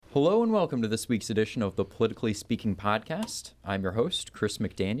Hello and welcome to this week's edition of the Politically Speaking podcast. I'm your host, Chris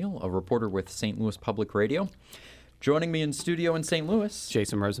McDaniel, a reporter with St. Louis Public Radio. Joining me in studio in St. Louis,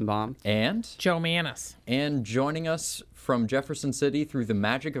 Jason Rosenbaum and Joe Manis. And joining us from Jefferson City through the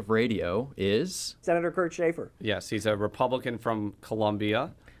magic of radio is Senator Kurt Schaefer. Yes, he's a Republican from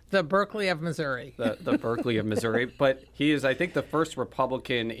Columbia. The Berkeley of Missouri. The Berkeley of Missouri. But he is, I think, the first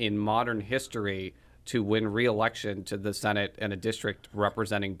Republican in modern history to win re-election to the Senate in a district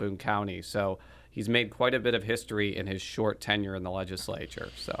representing Boone County. So he's made quite a bit of history in his short tenure in the legislature.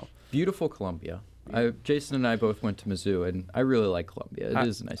 So beautiful Columbia. Jason and I both went to Mizzou, and I really like Columbia. It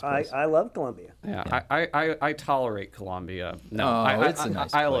is a nice place. I love Columbia. Yeah. I tolerate Columbia. No, it's a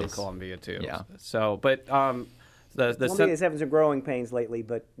nice I place. love Columbia too. Yeah. So, but Columbia is having some growing pains lately,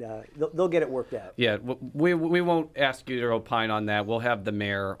 but they'll get it worked out. Yeah, we won't ask you to opine on that. We'll have the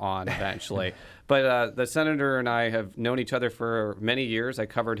mayor on eventually. But the senator and I have known each other for many years. I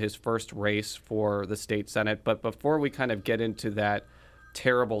covered his first race for the state senate. But before we kind of get into that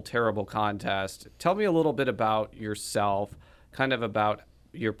terrible, terrible contest, tell me a little bit about yourself, kind of about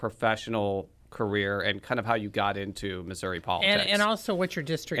your professional career and kind of how you got into Missouri politics. And also what your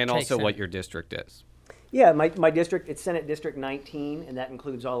district and takes also in. what your district is. Yeah, my district, it's Senate District 19, and that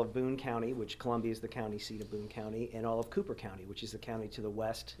includes all of Boone County, which Columbia is the county seat of Boone County, and all of Cooper County, which is the county to the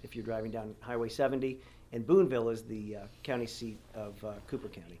west if you're driving down Highway 70, and Booneville is the county seat of Cooper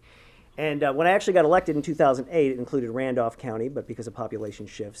County. And when I actually got elected in 2008, it included Randolph County, but because of population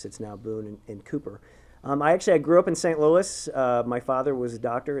shifts, it's now Boone and Cooper. I grew up in St. Louis. My father was a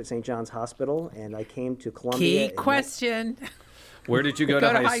doctor at St. John's Hospital, and I came to Columbia. Key question. Where did you go to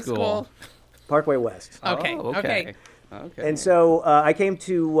high school? Parkway West. Okay. Oh, okay. Okay. And so I came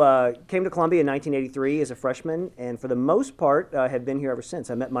to Columbia in 1983 as a freshman, and for the most part, have been here ever since.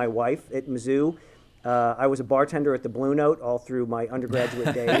 I met my wife at Mizzou. I was a bartender at the Blue Note all through my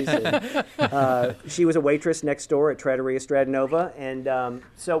undergraduate days. And, she was a waitress next door at Trattoria Stradinova, and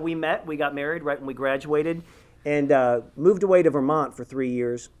so we met. We got married right when we graduated, and moved away to Vermont for 3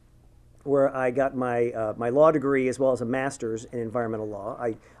 years, where I got my my law degree as well as a master's in environmental law.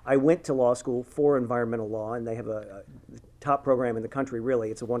 I went to law school for environmental law, and they have a top program in the country,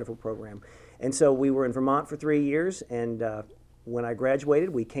 really. It's a wonderful program. And so we were in Vermont for 3 years, and when I graduated,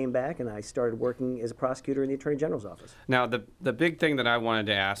 we came back, and I started working as a prosecutor in the Attorney General's office. Now, the big thing that I wanted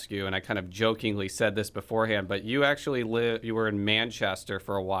to ask you, and I kind of jokingly said this beforehand, but you actually you were in Manchester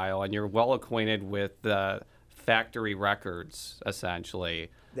for a while, and you're well acquainted with the factory records,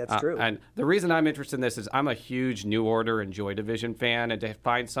 essentially. That's true. And the reason I'm interested in this is I'm a huge New Order and Joy Division fan, and to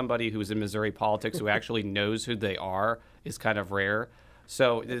find somebody who's in Missouri politics who actually knows who they are is kind of rare.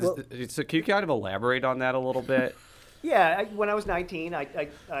 So, so can you kind of elaborate on that a little bit? Yeah, when I was 19,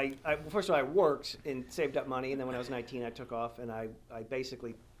 first of all, I worked and saved up money, and then when I was 19, I took off, and I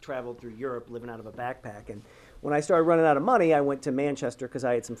basically traveled through Europe living out of a backpack. And when I started running out of money, I went to Manchester because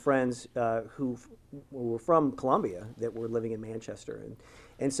I had some friends who were from Columbia that were living in Manchester.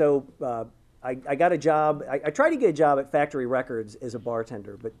 And so I got a job. I tried to get a job at Factory Records as a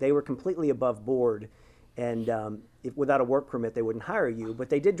bartender, but they were completely above board. And without a work permit, they wouldn't hire you. But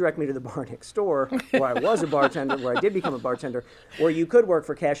they did direct me to the bar next door, where I was a bartender, where I did become a bartender, where you could work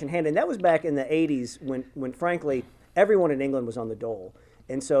for cash in hand. And that was back in the 80s when frankly, everyone in England was on the dole.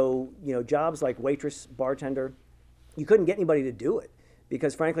 And so, jobs like waitress, bartender, you couldn't get anybody to do it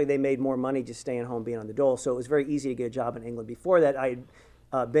because, frankly, they made more money just staying home being on the dole. So it was very easy to get a job in England. Before that, I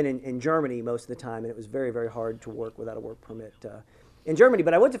had been in Germany most of the time, and it was very, very hard to work without a work permit in Germany.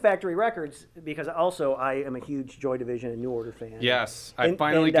 But I went to Factory Records because also I am a huge Joy Division and New Order fan. Yes, I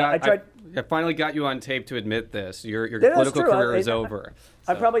finally got you on tape to admit this. Your political career is over.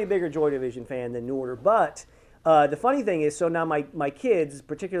 I'm probably a bigger Joy Division fan than New Order, but the funny thing is, so now my kids,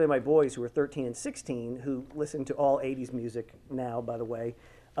 particularly my boys who are 13 and 16, who listen to all 80s music now, by the way,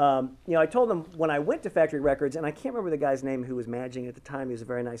 I told them when I went to Factory Records, and I can't remember the guy's name who was managing at the time. He was a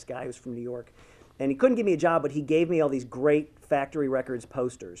very nice guy. He was from New York. And he couldn't give me a job, but he gave me all these great Factory Records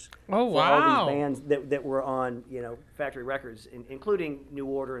posters. Oh, for wow. all these bands that were on, Factory Records, including New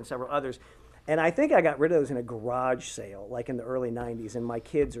Order and several others. And I think I got rid of those in a garage sale, like in the early 90s. And my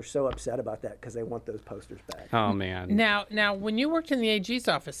kids are so upset about that because they want those posters back. Oh, man. Now, when you worked in the AG's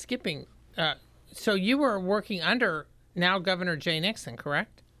office, so you were working under now Governor Jay Nixon,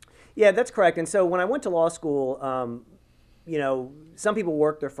 correct? Yeah, that's correct. And so when I went to law school, some people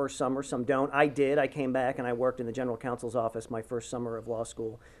work their first summer, some don't. I did. I came back and I worked in the general counsel's office my first summer of law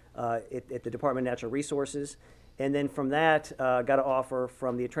school at the Department of Natural Resources. And then from that, got an offer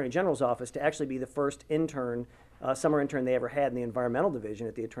from the Attorney General's office to actually be the first summer intern they ever had in the Environmental Division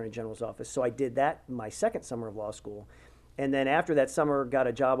at the Attorney General's office. So I did that my second summer of law school. And then after that summer, got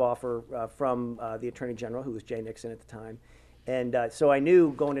a job offer from the Attorney General, who was Jay Nixon at the time. And so I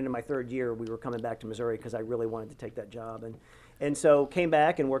knew going into my third year we were coming back to Missouri because I really wanted to take that job. And so came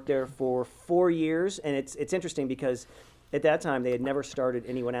back and worked there for 4 years. And it's interesting because at that time they had never started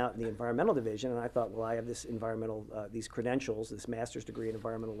anyone out in the environmental division. And I thought, well, I have this environmental, these credentials, this master's degree in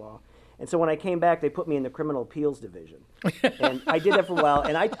environmental law. And so when I came back, they put me in the criminal appeals division. And I did that for a while.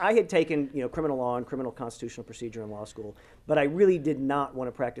 And I had taken, criminal law and criminal constitutional procedure in law school, but I really did not want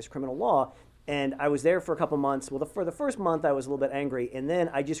to practice criminal law. And I was there for a couple months. Well, for the first month, I was a little bit angry, and then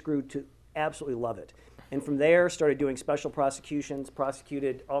I just grew to absolutely love it. And from there, started doing special prosecutions,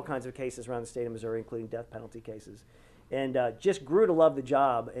 prosecuted all kinds of cases around the state of Missouri, including death penalty cases, and just grew to love the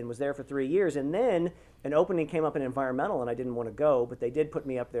job and was there for 3 years. And then an opening came up in environmental, and I didn't want to go, but they did put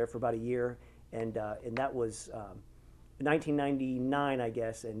me up there for about a year, and that was 1999, I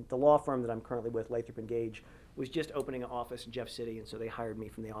guess. And the law firm that I'm currently with, Lathrop & Gage, was just opening an office in Jeff City, and so they hired me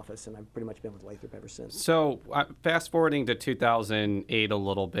from the office, and I've pretty much been with Lathrop ever since. So fast forwarding to 2008 a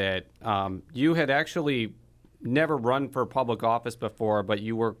little bit, you had actually never run for public office before, but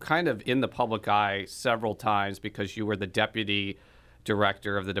you were kind of in the public eye several times because you were the deputy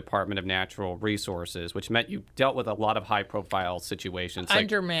director of the Department of Natural Resources, which meant you dealt with a lot of high-profile situations.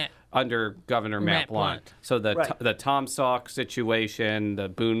 Under Governor Matt Blunt. So the Tom Sauk situation, the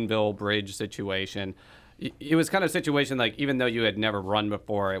Boonville Bridge situation. It was kind of a situation like, even though you had never run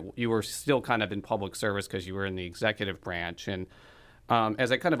before, you were still kind of in public service because you were in the executive branch. And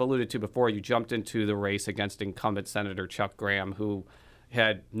as I kind of alluded to before, you jumped into the race against incumbent Senator Chuck Graham, who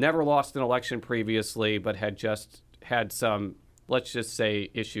had never lost an election previously, but had just had some, let's just say,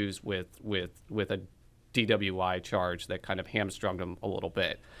 issues with a DWI charge that kind of hamstrung him a little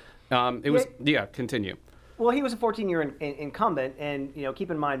bit. Continue. Well, he was a 14-year incumbent, and keep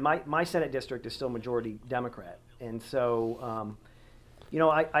in mind, my Senate district is still majority Democrat, and so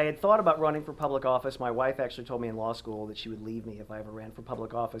I had thought about running for public office. My wife actually told me in law school that she would leave me if I ever ran for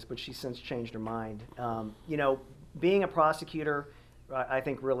public office, but she's since changed her mind. Being a prosecutor, I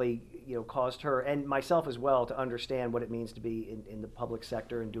think really caused her and myself as well to understand what it means to be in the public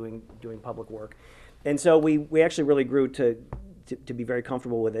sector and doing public work, and so we actually really grew to be very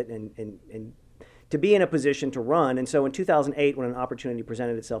comfortable with it and to be in a position to run. And so in 2008, when an opportunity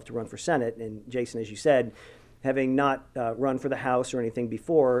presented itself to run for Senate, and Jason, as you said, having not run for the House or anything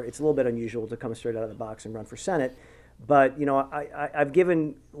before, it's a little bit unusual to come straight out of the box and run for Senate. But I've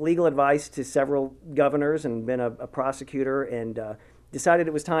given legal advice to several governors and been a prosecutor, and decided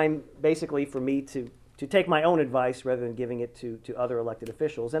it was time basically for me to take my own advice rather than giving it to other elected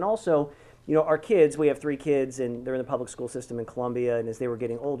officials. And also, our kids, we have 3 kids, and they're in the public school system in Columbia, and as they were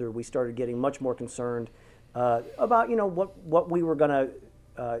getting older, we started getting much more concerned about, what we were going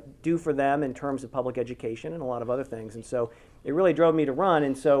to do for them in terms of public education and a lot of other things. And so it really drove me to run.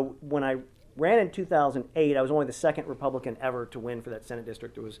 And so when I ran in 2008, I was only the second Republican ever to win for that Senate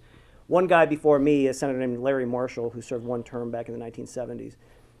district. There was one guy before me, a senator named Larry Marshall, who served one term back in the 1970s.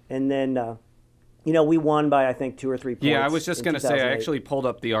 And then we won by, I think, 2 or 3 points. Yeah, I was just going to say, I actually pulled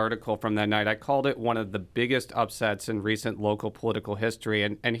up the article from that night. I called it one of the biggest upsets in recent local political history.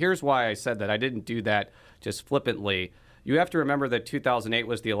 And here's why I said that. I didn't do that just flippantly. You have to remember that 2008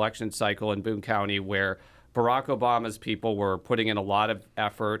 was the election cycle in Boone County where Barack Obama's people were putting in a lot of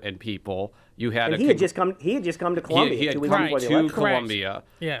effort and people. He had just come to Columbia. He had 2 weeks come before the to election. Columbia.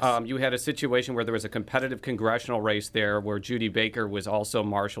 Yes. You had a situation where there was a competitive congressional race there where Judy Baker was also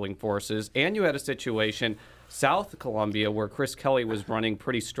marshaling forces. And you had a situation south of Columbia where Chris Kelly was running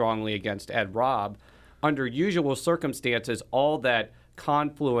pretty strongly against Ed Robb. Under usual circumstances, all that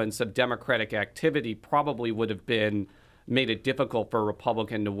confluence of Democratic activity probably would have made it difficult for a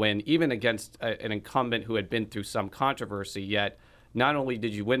Republican to win, even against an incumbent who had been through some controversy. Yet, not only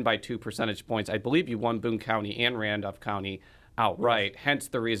did you win by 2 percentage points, I believe you won Boone County and Randolph County outright. Hence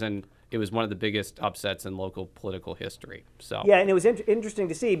the reason it was one of the biggest upsets in local political history. So yeah, and it was interesting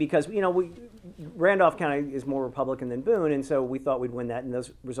to see because Randolph County is more Republican than Boone, and so we thought we'd win that, and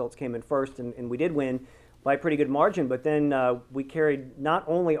those results came in first, and we did win by a pretty good margin. But then we carried not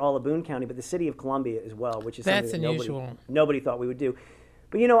only all of Boone County, but the city of Columbia as well, which is something that nobody thought we would do.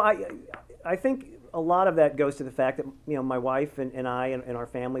 But I think a lot of that goes to the fact that my wife and I and our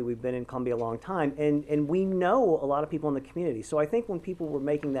family, we've been in Columbia a long time, and we know a lot of people in the community. So I think when people were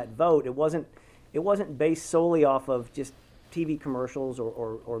making that vote, it wasn't based solely off of just TV commercials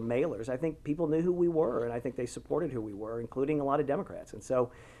or mailers. I think people knew who we were, and I think they supported who we were, including a lot of Democrats. And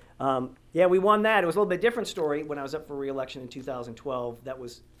so we won that. It was a little bit different story when I was up for re-election in 2012. That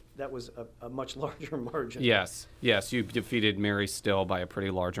was a much larger margin. Yes, you defeated Mary Still by a pretty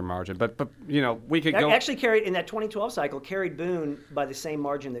larger margin. But we could go. Actually carried, in that 2012 cycle, carried Boone by the same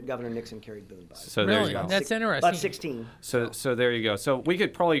margin that Governor Nixon carried Boone by. So there Really? you go. That's interesting. About 16. So there you go. So we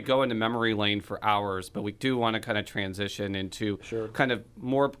could probably go into memory lane for hours, but we do want to kind of transition into kind of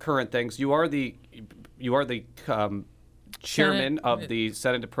more current things. You are the chairman of the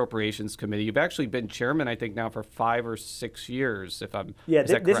Senate Appropriations Committee. You've actually been chairman, I think, now for 5 or 6 years, if I'm Yeah,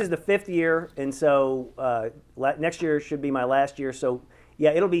 is that this correct? is the 5th year, and so next year should be my last year. So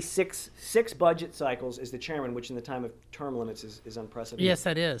yeah, it'll be six budget cycles as the chairman, which in the time of term limits is unprecedented. Yes,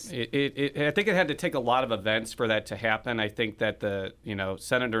 that is. I think it had to take a lot of events for that to happen. I think that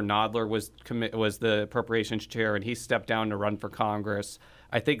Senator Nodler was the appropriations chair, and he stepped down to run for Congress.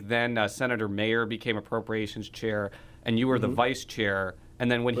 I think then Senator Mayer became appropriations chair, and you were the vice chair. And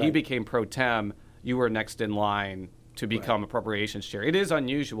then when he became pro tem, you were next in line to become appropriations chair. It is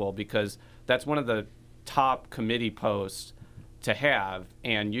unusual because that's one of the top committee posts to have,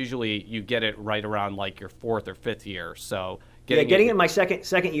 and usually you get it right around like your 4th or 5th year. So getting it in my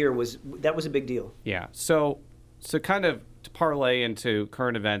second year was a big deal. Yeah. So kind of to parlay into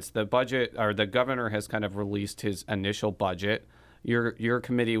current events, the budget, or the governor has kind of released his initial budget. Your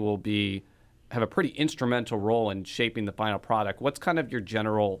committee will have a pretty instrumental role in shaping the final product. What's kind of your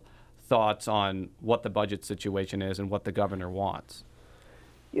general thoughts on what the budget situation is and what the governor wants?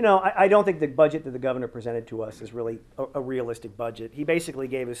 I don't think the budget that the governor presented to us is really a realistic budget. He basically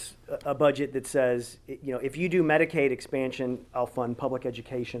gave us a budget that says, if you do Medicaid expansion, I'll fund public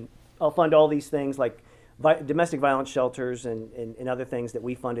education. I'll fund all these things like domestic violence shelters and other things that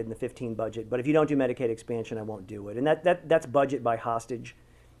we funded in the 2015 budget. But if you don't do Medicaid expansion, I won't do it. And that's budget by hostage,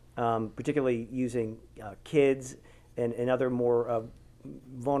 particularly using kids and other more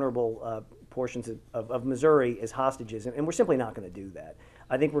vulnerable portions of Missouri as hostages. And we're simply not going to do that.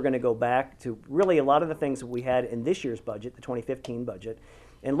 I think we're going to go back to really a lot of the things that we had in this year's budget, the 2015 budget,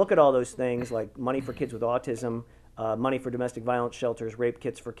 and look at all those things like money for kids with autism, money for domestic violence shelters, rape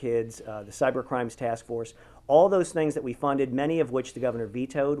kits for kids, the cyber crimes task force, all those things that we funded, many of which the governor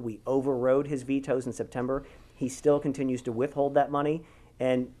vetoed. We overrode his vetoes in September. He still continues to withhold that money,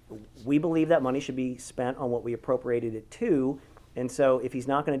 and we believe that money should be spent on what we appropriated it to. And so if he's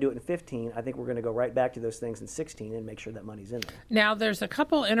not going to do it in 2015, I think we're going to go right back to those things in 2016 and make sure that money's in there. Now, there's a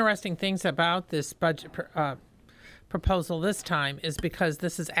couple interesting things about this budget proposal this time, is because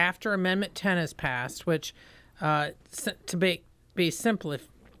this is after Amendment 10 is passed, which to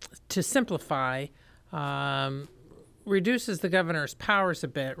simplify, reduces the governor's powers a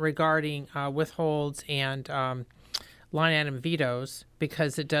bit regarding withholds and line item vetoes,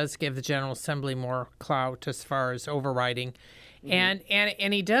 because it does give the General Assembly more clout as far as overriding. And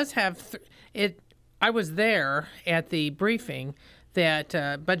he does have it. I was there at the briefing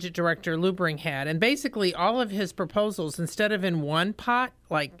that Budget Director Lubring had, and basically all of his proposals, instead of in one pot,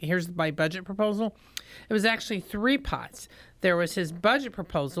 like here's my budget proposal, it was actually 3 pots. There was his budget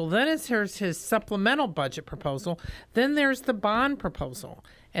proposal, then there's his supplemental budget proposal, then there's the bond proposal.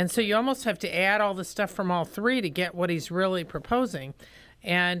 And so you almost have to add all the stuff from all 3 to get what he's really proposing.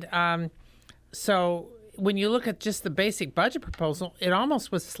 And so when you look at just the basic budget proposal, it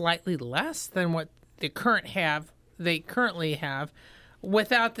almost was slightly less than what they currently have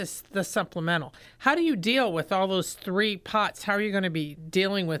without the supplemental. How do you deal with all those 3 pots? How are you going to be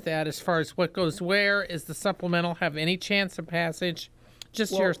dealing with that as far as what goes where? Is the supplemental have any chance of passage?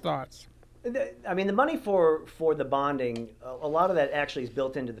 Just your thoughts. I mean, the money for the bonding, a lot of that actually is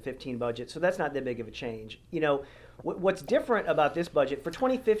built into the 2015 budget, so that's not that big of a change. What's different about this budget, for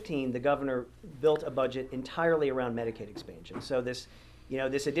 2015, the governor built a budget entirely around Medicaid expansion. So this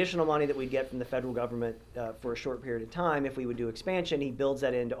additional money that we'd get from the federal government for a short period of time, if we would do expansion, he builds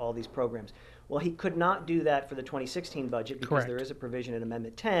that into all these programs. Well, he could not do that for the 2016 budget because there is a provision in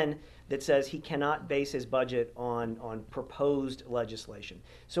Amendment 10 that says he cannot base his budget on proposed legislation.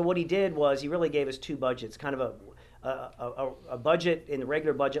 So what he did was he really gave us 2 budgets, kind of a budget in the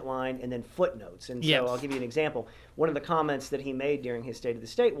regular budget line and then footnotes. And so I'll give you an example. One of the comments that he made during his State of the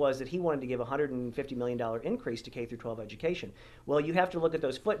State was that he wanted to give a $150 million increase to K-12 education. Well, you have to look at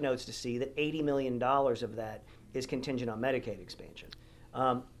those footnotes to see that $80 million of that is contingent on Medicaid expansion.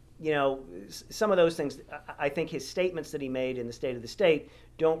 Some of those things, I think his statements that he made in the State of the State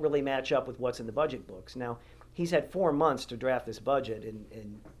don't really match up with what's in the budget books. Now, he's had 4 months to draft this budget,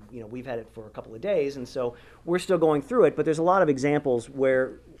 and we've had it for a couple of days, and so we're still going through it. But there's a lot of examples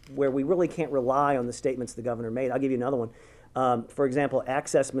where we really can't rely on the statements the governor made. I'll give you another one. For example,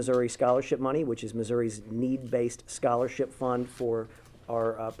 Access Missouri Scholarship Money, which is Missouri's need-based scholarship fund for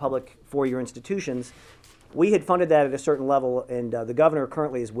our public four-year institutions. We had funded that at a certain level, and the governor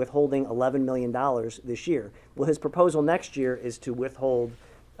currently is withholding $11 million this year. Well, his proposal next year is to withhold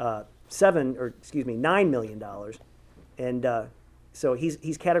 $9 million, and so he's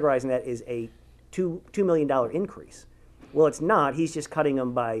categorizing that as a $2 million increase. Well, it's not. He's just cutting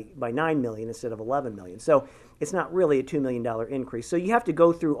them by $9 million instead of $11 million. So it's not really a $2 million increase. So you have to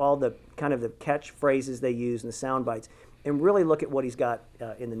go through all the kind of the catchphrases they use and the sound bites and really look at what he's got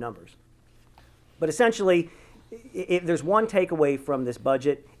in the numbers. But essentially, if there's one takeaway from this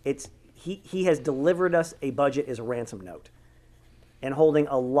budget, it's he has delivered us a budget as a ransom note, and holding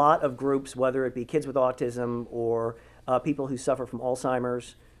a lot of groups, whether it be kids with autism or people who suffer from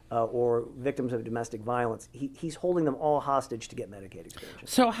Alzheimer's or victims of domestic violence. He's holding them all hostage to get Medicaid expansion.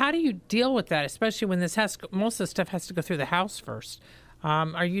 So how do you deal with that, especially when most of the stuff has to go through the House first?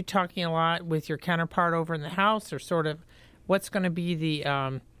 Are you talking a lot with your counterpart over in the House, or sort of what's going to be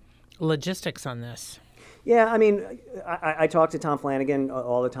the logistics on this? Yeah, I mean, I talk to Tom Flanagan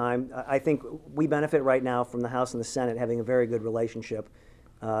all the time. I think we benefit right now from the House and the Senate having a very good relationship.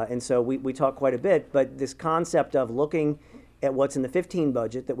 And so we talk quite a bit. But this concept of looking at what's in the 15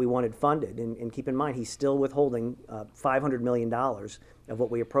 budget that we wanted funded, and keep in mind, he's still withholding $500 million of what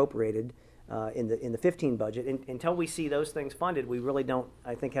we appropriated in the 15 budget. And until we see those things funded, we really don't,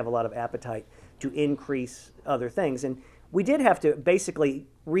 I think, have a lot of appetite to increase other things. And we did have to basically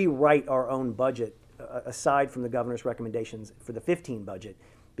rewrite our own budget aside from the governor's recommendations for the 15 budget,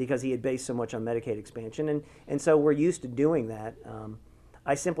 because he had based so much on Medicaid expansion. And so we're used to doing that.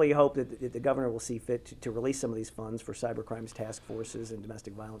 I simply hope that the governor will see fit to release some of these funds for cybercrimes task forces and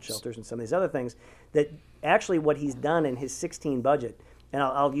domestic violence shelters and some of these other things, that actually what he's done in his 16 budget, and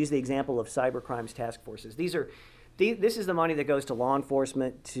I'll use the example of cybercrimes task forces. This is the money that goes to law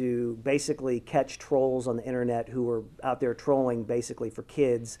enforcement to basically catch trolls on the internet who are out there trolling basically for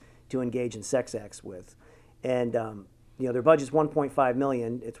kids to engage in sex acts with. And their budget's $1.5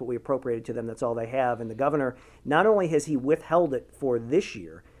 million. It's what we appropriated to them. That's all they have. And the governor, not only has he withheld it for this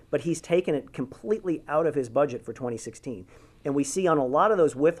year, but he's taken it completely out of his budget for 2016. And we see on a lot of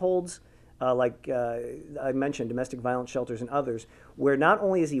those withholds, like I mentioned, domestic violence shelters and others, where not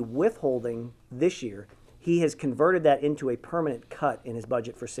only is he withholding this year, he has converted that into a permanent cut in his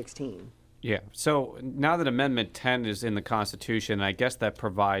budget for 16. Yeah. So now that Amendment 10 is in the Constitution, I guess that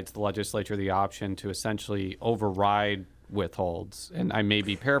provides the legislature the option to essentially override withholds. And I may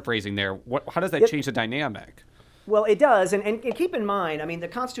be paraphrasing there. How does that change the dynamic? Well, it does. And keep in mind, I mean, the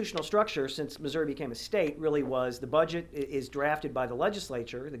constitutional structure since Missouri became a state really was the budget is drafted by the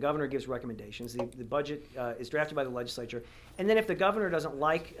legislature. The governor gives recommendations. The budget is drafted by the legislature. And then if the governor doesn't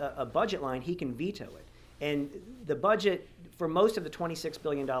like a budget line, he can veto it. And the budget, for most of the $26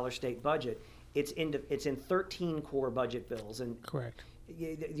 billion state budget, it's in 13 core budget bills. And correct.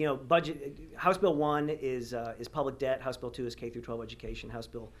 Budget. House Bill 1 is public debt. House Bill 2 is K through 12 education. House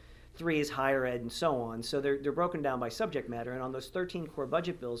Bill 3 is higher ed, and so on. So they're broken down by subject matter. And on those 13 core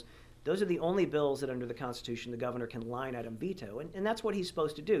budget bills, those are the only bills that under the Constitution the governor can line item veto. And that's what he's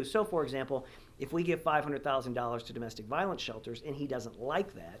supposed to do. So, for example, if we give $500,000 to domestic violence shelters and he doesn't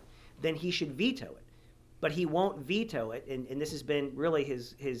like that, then he should veto it. But he won't veto it, and this has been really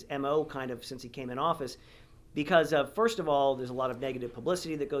his MO kind of since he came in office, because first of all, there's a lot of negative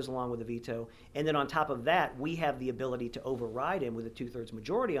publicity that goes along with a veto, and then on top of that, we have the ability to override him with a 2/3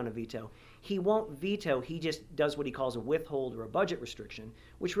 majority on a veto. He won't veto, he just does what he calls a withhold or a budget restriction,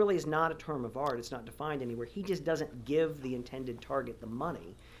 which really is not a term of art, it's not defined anywhere. He just doesn't give the intended target the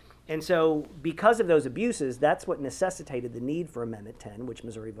money. And so because of those abuses, that's what necessitated the need for Amendment 10, which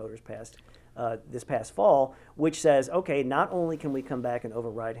Missouri voters passed this past fall, which says, okay, not only can we come back and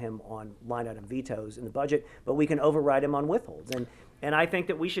override him on line item vetoes in the budget, but we can override him on withholds. And I think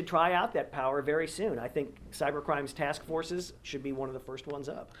that we should try out that power very soon. I think cybercrimes task forces should be one of the first ones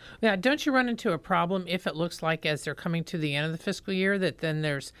up. Yeah, don't you run into a problem if it looks like as they're coming to the end of the fiscal year that then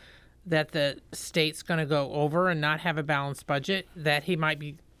that the state's going to go over and not have a balanced budget, that he might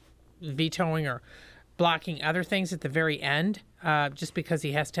be vetoing or blocking other things at the very end, just because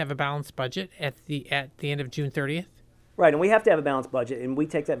he has to have a balanced budget at the end of June 30th? Right, and we have to have a balanced budget, and we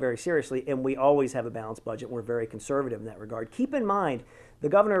take that very seriously, and we always have a balanced budget. We're very conservative in that regard. Keep in mind, the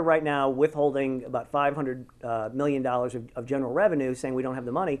governor right now withholding about $500 million of general revenue, saying we don't have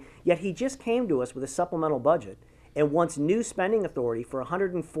the money, yet he just came to us with a supplemental budget and wants new spending authority for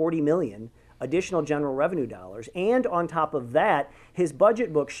 $140 million additional general revenue dollars. And on top of that, his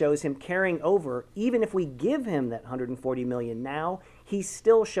budget book shows him carrying over, even if we give him that $140 million now, he's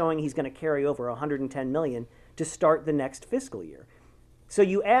still showing he's going to carry over $110 million to start the next fiscal year. So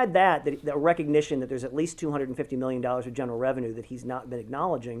you add that the recognition that there's at least $250 million of general revenue that he's not been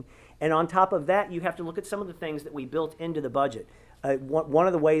acknowledging. And on top of that, you have to look at some of the things that we built into the budget. One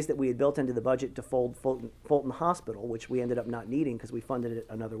of the ways that we had built into the budget to fold Fulton Hospital, which we ended up not needing because we funded it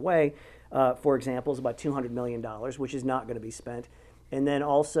another way, for example, is about $200 million, which is not going to be spent. And then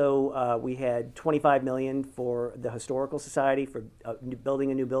also we had $25 million for the Historical Society for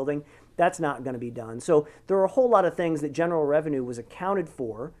building a new building. That's not going to be done. So there are a whole lot of things that general revenue was accounted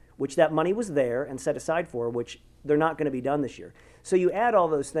for, which that money was there and set aside for, which they're not going to be done this year. So you add all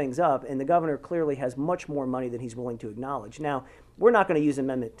those things up, and the governor clearly has much more money than he's willing to acknowledge. Now, we're not going to use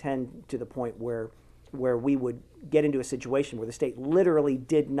Amendment 10 to the point where we would get into a situation where the state literally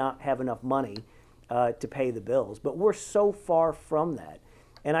did not have enough money to pay the bills. But we're so far from that.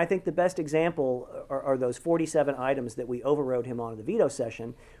 And I think the best example are those 47 items that we overrode him on in the veto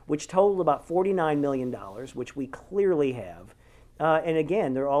session, which totaled about $49 million, which we clearly have. And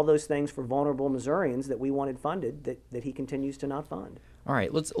again, there are all those things for vulnerable Missourians that we wanted funded that he continues to not fund. All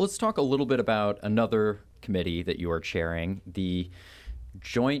right, let's talk a little bit about another committee that you are chairing, the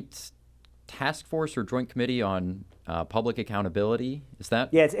Joint Task Force or Joint Committee on Public Accountability. Is that?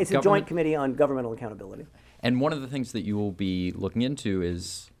 Yeah, it's a Joint Committee on Governmental Accountability. And one of the things that you will be looking into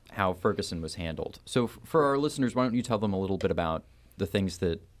is how Ferguson was handled. So for our listeners, why don't you tell them a little bit about the things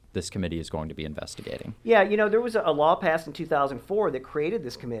that this committee is going to be investigating? Yeah, there was a law passed in 2004 that created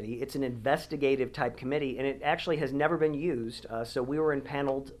this committee. It's an investigative type committee, and it actually has never been used. So we were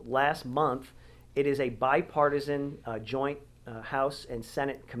impaneled last month. It is a bipartisan joint House and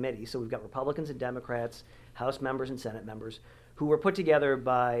Senate committee. So we've got Republicans and Democrats, House members and Senate members, who were put together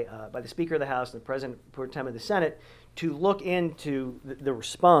by the Speaker of the House and the President pro tem of the Senate to look into the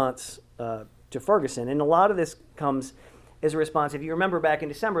response to Ferguson. And a lot of this comes as a response. If you remember back in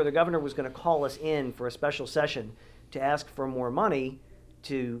December, the governor was going to call us in for a special session to ask for more money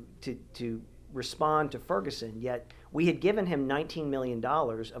to respond to Ferguson, yet we had given him $19 million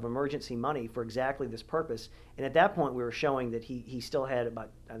of emergency money for exactly this purpose. And at that point, we were showing that he still had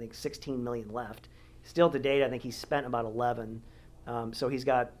about, I think, $16 million left. Still to date, I think he's spent about 11. So he's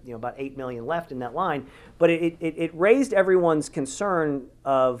got about $8 million left in that line. But it raised everyone's concern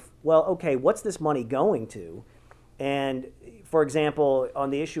of, well, okay, what's this money going to? And for example,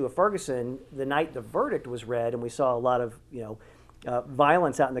 on the issue of Ferguson, the night the verdict was read, and we saw a lot of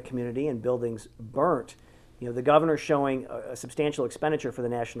violence out in the community and buildings burnt. The governor showing a substantial expenditure for the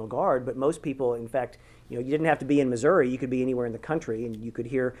National Guard, but most people, in fact, you didn't have to be in Missouri. You could be anywhere in the country, and you could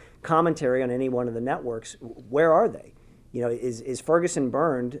hear commentary on any one of the networks. Where are they? Is Ferguson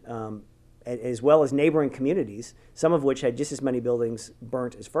burned, as well as neighboring communities, some of which had just as many buildings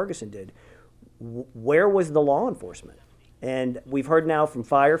burnt as Ferguson did? Where was the law enforcement? And we've heard now from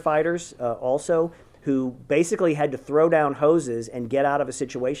firefighters also who basically had to throw down hoses and get out of a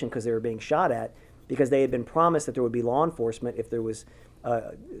situation because they were being shot at, because they had been promised that there would be law enforcement if there was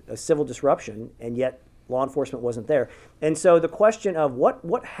a civil disruption, and yet law enforcement wasn't there. And so the question of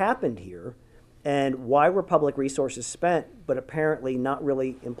what happened here and why were public resources spent but apparently not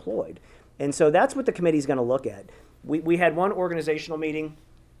really employed? And so that's what the committee is going to look at. We had one organizational meeting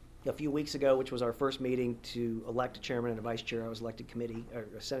a few weeks ago, which was our first meeting to elect a chairman and a vice chair. I was elected committee, or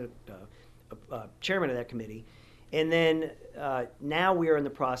a Senate chairman of that committee. And then now we are in the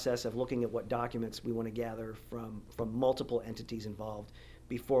process of looking at what documents we want to gather from multiple entities involved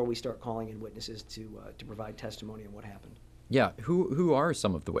before we start calling in witnesses to provide testimony on what happened. Yeah, who are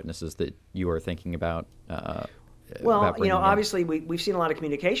some of the witnesses that you are thinking about? Well, about bringing in? Obviously we've seen a lot of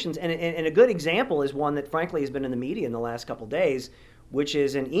communications, and a good example is one that frankly has been in the media in the last couple of days, which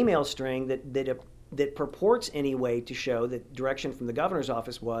is an email string that purports anyway to show that direction from the governor's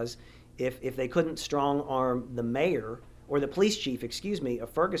office was if they couldn't strong arm the mayor or the police chief, of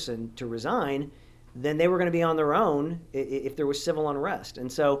Ferguson to resign, then they were going to be on their own if there was civil unrest.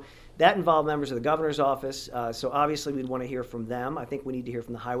 And so that involved members of the governor's office. So obviously we'd want to hear from them. I think we need to hear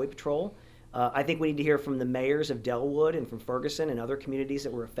from the highway patrol. I think we need to hear from the mayors of Dellwood and from Ferguson and other communities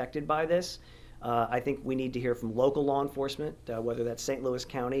that were affected by this. I think we need to hear from local law enforcement, whether that's St. Louis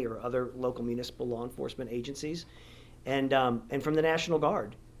County or other local municipal law enforcement agencies, and from the National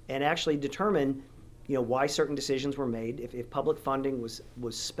Guard, and actually determine, why certain decisions were made. If public funding was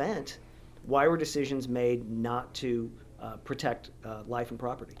spent, why were decisions made not to protect life and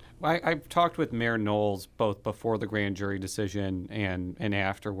property? I've talked with Mayor Knowles both before the grand jury decision and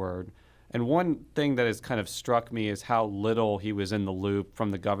afterward. And one thing that has kind of struck me is how little he was in the loop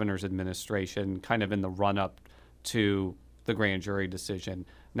from the governor's administration, kind of in the run-up to the grand jury decision.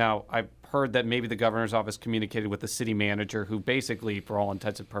 Now, I've heard that maybe the governor's office communicated with the city manager, who basically, for all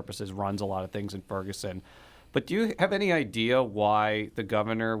intents and purposes, runs a lot of things in Ferguson. But do you have any idea why the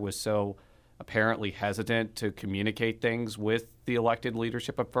governor was so apparently hesitant to communicate things with the elected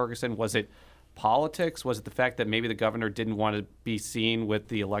leadership of Ferguson? Was it politics? Was it the fact that maybe the governor didn't want to be seen with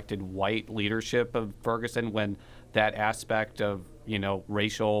the elected white leadership of Ferguson when that aspect of,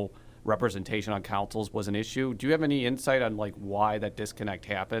 racial representation on councils was an issue? Do you have any insight on why that disconnect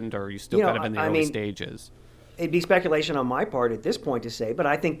happened, or are you still kind of in the early stages? It'd be speculation on my part at this point to say, but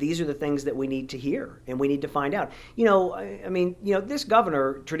I think these are the things that we need to hear and we need to find out. This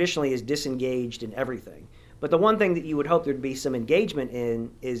governor traditionally is disengaged in everything. But the one thing that you would hope there'd be some engagement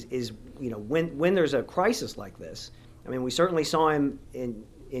in is when there's a crisis like this. I mean, we certainly saw him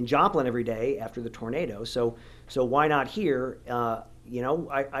in Joplin every day after the tornado. So why not here?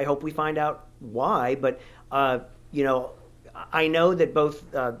 I hope we find out why. But I know that both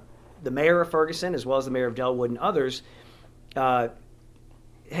the mayor of Ferguson as well as the mayor of Dellwood and others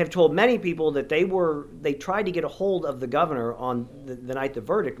have told many people that they tried to get a hold of the governor on the night the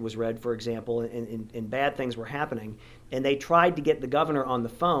verdict was read, for example, and bad things were happening, and they tried to get the governor on the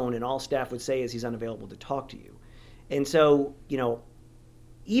phone, and all staff would say is he's unavailable to talk to you. And so,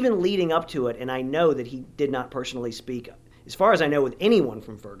 even leading up to it, and I know that he did not personally speak, as far as I know, with anyone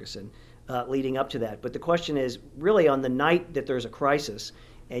from Ferguson leading up to that. But the question is, really on the night that there's a crisis,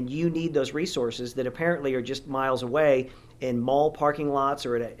 and you need those resources that apparently are just miles away in mall parking lots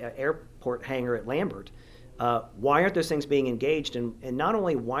or at an airport hangar at Lambert, why aren't those things being engaged? And not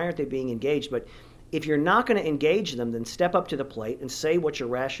only why aren't they being engaged, but if you're not going to engage them, then step up to the plate and say what your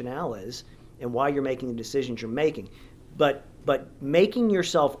rationale is and why you're making the decisions you're making. But making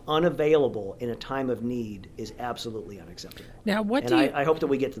yourself unavailable in a time of need is absolutely unacceptable. Now, I hope that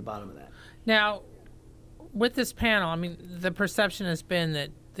we get to the bottom of that. Now, with this panel, I mean, the perception has been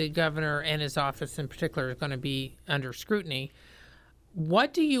that the governor and his office in particular are going to be under scrutiny.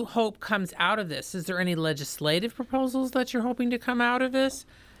 What do you hope comes out of this? Is there any legislative proposals that you're hoping to come out of this?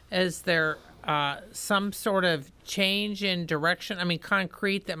 Is there some sort of change in direction,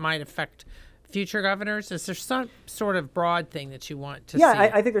 concrete, that might affect future governors? Is there some sort of broad thing that you want to see?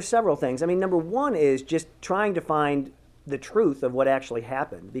 Yeah, I think there's several things. Number one is just trying to find the truth of what actually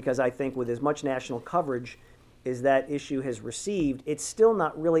happened, because I think with as much national coverage as that issue has received, it's still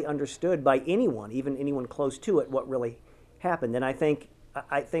not really understood by anyone, even anyone close to it, what really happened. And I think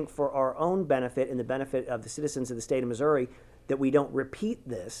for our own benefit and the benefit of the citizens of the state of Missouri, that we don't repeat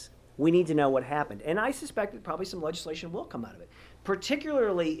this, we need to know what happened. And I suspect that probably some legislation will come out of it,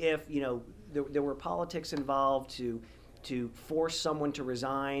 particularly if there were politics involved to force someone to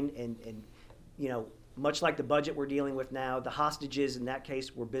resign, and much like the budget we're dealing with now, the hostages in that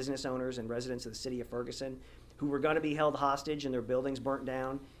case were business owners and residents of the city of Ferguson who were going to be held hostage and their buildings burnt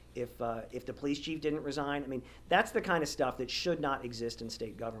down if the police chief didn't resign. That's the kind of stuff that should not exist in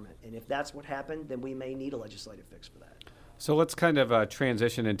state government. And if that's what happened, then we may need a legislative fix for that. So let's kind of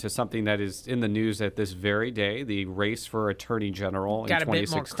transition into something that is in the news at this very day, the race for Attorney General in 2016. Got a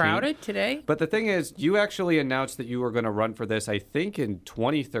bit more crowded today. But the thing is, you actually announced that you were going to run for this, I think, in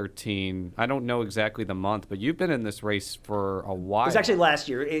 2013. I don't know exactly the month, but you've been in this race for a while. It was actually last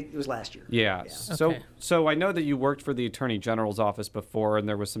year. It was last year. Yeah. Okay. So I know that you worked for the Attorney General's office before, and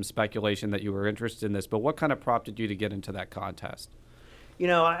there was some speculation that you were interested in this, but what kind of prompted you to get into that contest?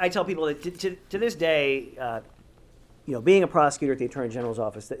 I tell people that to this day, being a prosecutor at the Attorney General's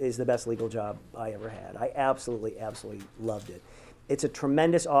office is the best legal job I ever had. I absolutely loved it. It's a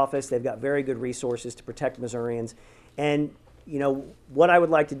tremendous office. They've got very good resources to protect Missourians. And, what I would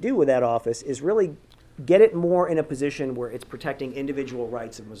like to do with that office is really get it more in a position where it's protecting individual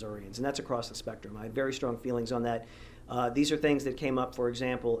rights of Missourians. And that's across the spectrum. I have very strong feelings on that. These are things that came up, for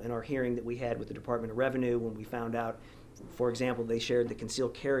example, in our hearing that we had with the Department of Revenue when we found out, for example, they shared the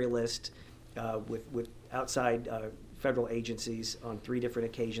concealed carry list with outside federal agencies on 3 different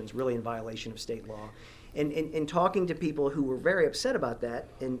occasions, really in violation of state law. And talking to people who were very upset about that,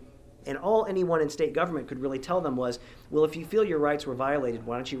 and all anyone in state government could really tell them was, well, if you feel your rights were violated,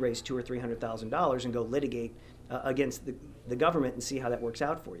 why don't you raise $200,000 or $300,000 and go litigate against the government and see how that works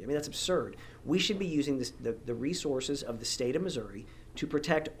out for you? That's absurd. We should be using the resources of the state of Missouri to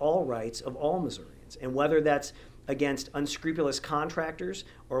protect all rights of all Missourians. And whether that's against unscrupulous contractors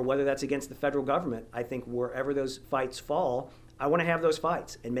or whether that's against the federal government, I think wherever those fights fall, I want to have those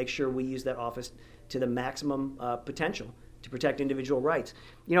fights and make sure we use that office to the maximum potential to protect individual rights.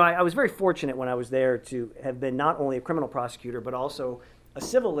 I was very fortunate when I was there to have been not only a criminal prosecutor, but also a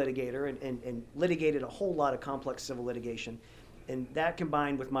civil litigator and litigated a whole lot of complex civil litigation. And that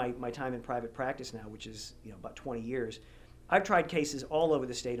combined with my time in private practice now, which is about 20 years, I've tried cases all over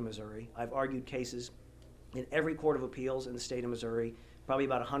the state of Missouri. I've argued cases in every court of appeals in the state of Missouri, probably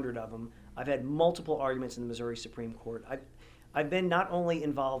about 100 of them. I've had multiple arguments in the Missouri Supreme Court. I've been not only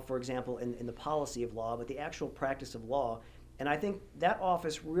involved, for example, in the policy of law, but the actual practice of law. And I think that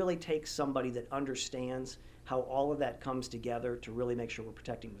office really takes somebody that understands how all of that comes together to really make sure we're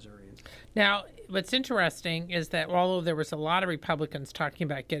protecting Missourians. Now, what's interesting is that although there was a lot of Republicans talking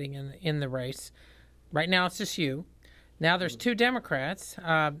about getting in the race, right now it's just you. Now there's two Democrats,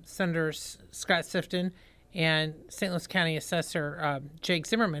 Senators Scott Sifton and St. Louis County Assessor Jake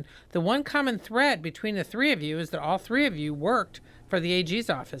Zimmerman. The one common thread between the three of you is that all three of you worked for the AG's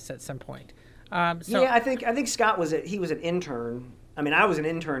office at some point. Yeah, I think Scott was he was an intern. I mean, I was an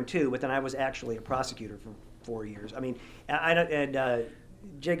intern too, but then I was actually a prosecutor for 4 years. I mean,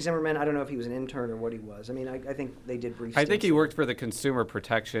 Jake Zimmerman, I don't know if he was an intern or what he was. I mean, I think they did brief. I think he worked for the Consumer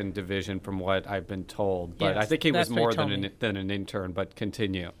Protection Division, from what I've been told. But Yes, I think he was that's what he more told than me. an intern. But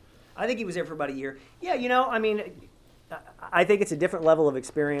continue. I think he was there for about a year. Yeah, I mean, I think it's a different level of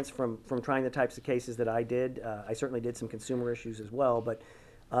experience from trying the types of cases that I did. I certainly did some consumer issues as well. But,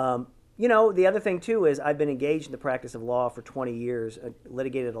 the other thing, too, is I've been engaged in the practice of law for 20 years,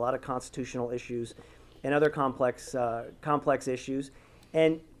 litigated a lot of constitutional issues and other complex issues.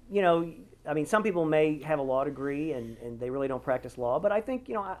 And, I mean, some people may have a law degree and they really don't practice law. But I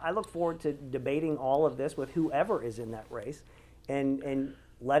think, I look forward to debating all of this with whoever is in that race and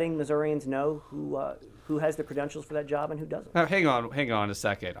letting Missourians know who has the credentials for that job and who doesn't. Now, hang on a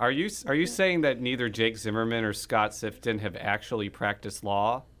second. Are you saying that neither Jake Zimmerman or Scott Sifton have actually practiced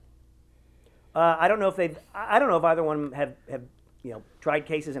law? I don't know if either one have tried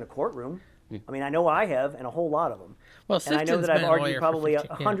cases in a courtroom. I mean, I know I have, and a whole lot of them. Well, and I know Sifton's that I've been a argued lawyer for probably 15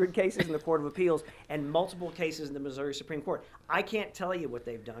 100 cases in the Court of Appeals and multiple cases in the Missouri Supreme Court. I can't tell you what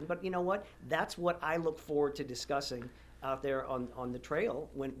they've done, but you know what? That's what I look forward to discussing out there on the trail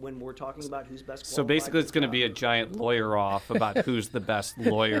when we're talking about who's best qualified. So basically, it's going to for be a the job. giant lawyer off about who's the best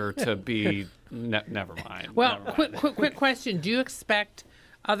lawyer to be. Never mind. Well, Never mind. quick question. Do you expect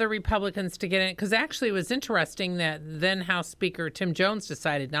other Republicans to get in? Because actually it was interesting that then House Speaker Tim Jones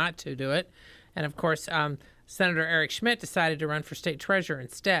decided not to do it. And, of course, Senator Eric Schmidt decided to run for state treasurer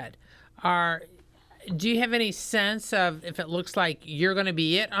instead. Do you have any sense of if it looks like you're going to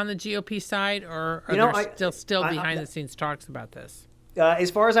be it on the GOP side, or are there still behind-the-scenes talks about this?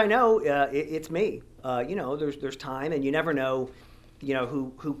 As far as I know, it's me. There's time, and you never know,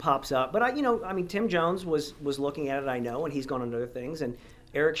 who pops up. But I mean, Tim Jones was looking at it, I know, and he's gone on other things. And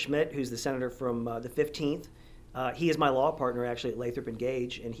Eric Schmidt, who's the senator from the 15th, he is my law partner actually at Lathrop and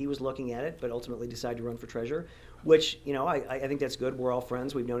Gage, and he was looking at it, but ultimately decided to run for treasurer. Which I think that's good. We're all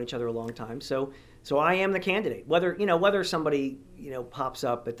friends. We've known each other a long time. So I am the candidate. Whether somebody pops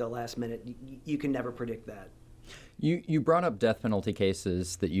up at the last minute, you can never predict that. You brought up death penalty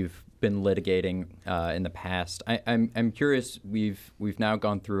cases that you've been litigating in the past. I'm curious. We've now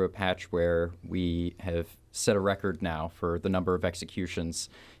gone through a patch where we have set a record now for the number of executions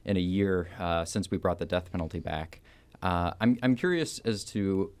in a year since we brought the death penalty back. I'm curious as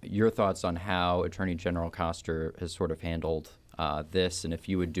to your thoughts on how Attorney General Koster has sort of handled this, and if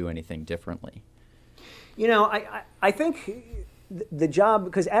you would do anything differently. I think the job,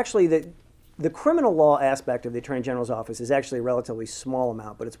 because actually the criminal law aspect of the Attorney General's office is actually a relatively small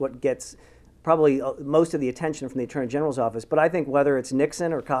amount, but it's what gets probably most of the attention from the Attorney General's office. But I think whether it's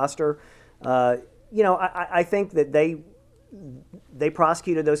Nixon or Koster, I think that they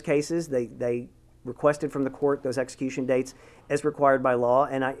prosecuted those cases. They requested from the court those execution dates as required by law,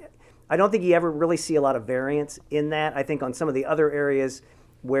 and I don't think you ever really see a lot of variance in that. I think on some of the other areas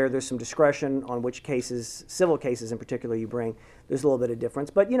where there's some discretion on which cases, civil cases in particular, you bring, there's a little bit of difference.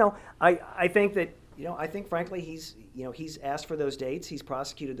 But I think that I think frankly he's asked for those dates. He's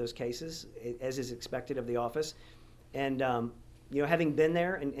prosecuted those cases as is expected of the office, and having been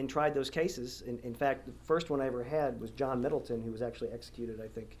there and tried those cases. In fact, the first one I ever had was John Middleton, who was actually executed, I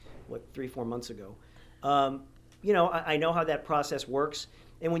think, 3-4 months ago. I know how that process works.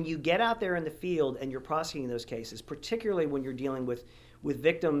 And when you get out there in the field and you're prosecuting those cases, particularly when you're dealing with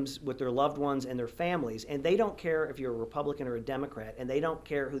victims, with their loved ones and their families, and they don't care if you're a Republican or a Democrat, and they don't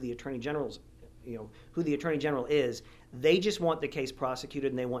care who the Attorney General is, they just want the case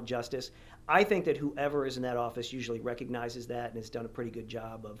prosecuted and they want justice. I think that whoever is in that office usually recognizes that and has done a pretty good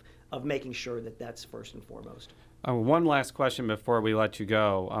job of making sure that that's first and foremost. One last question before we let you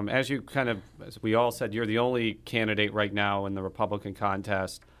go. As we all said, you're the only candidate right now in the Republican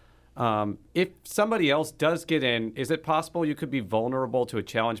contest. If somebody else does get in, is it possible you could be vulnerable to a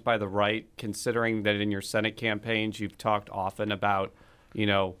challenge by the right, considering that in your Senate campaigns you've talked often about,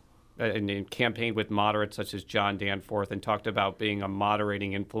 and campaigned with moderates such as John Danforth and talked about being a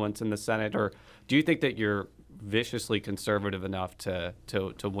moderating influence in the Senate? Or do you think that you're viciously conservative enough to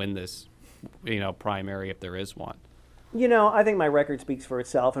win this primary if there is one? I think my record speaks for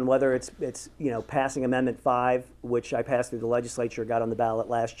itself, and whether it's passing Amendment 5, which I passed through the legislature, got on the ballot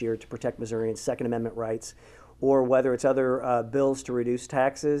last year to protect Missourians' Second Amendment rights, or whether it's other bills to reduce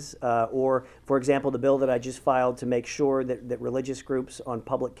taxes, or, for example, the bill that I just filed to make sure that religious groups on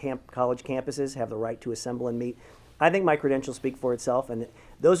public college campuses have the right to assemble and meet. I think my credentials speak for itself, and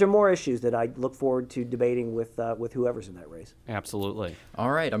those are more issues that I look forward to debating with whoever's in that race. Absolutely. All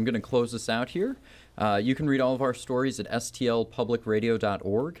right, I'm going to close this out here. You can read all of our stories at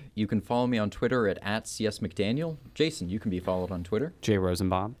stlpublicradio.org. You can follow me on Twitter at @CSMcDaniel. Jason, you can be followed on Twitter. Jay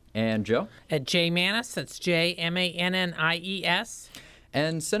Rosenbaum. And Joe? At J Mannies, that's JMANNIES.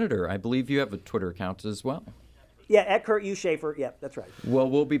 And Senator, I believe you have a Twitter account as well. Yeah, at Kurt U. Schaefer. Yep, that's right. Well,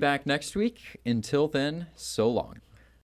 we'll be back next week. Until then, so long.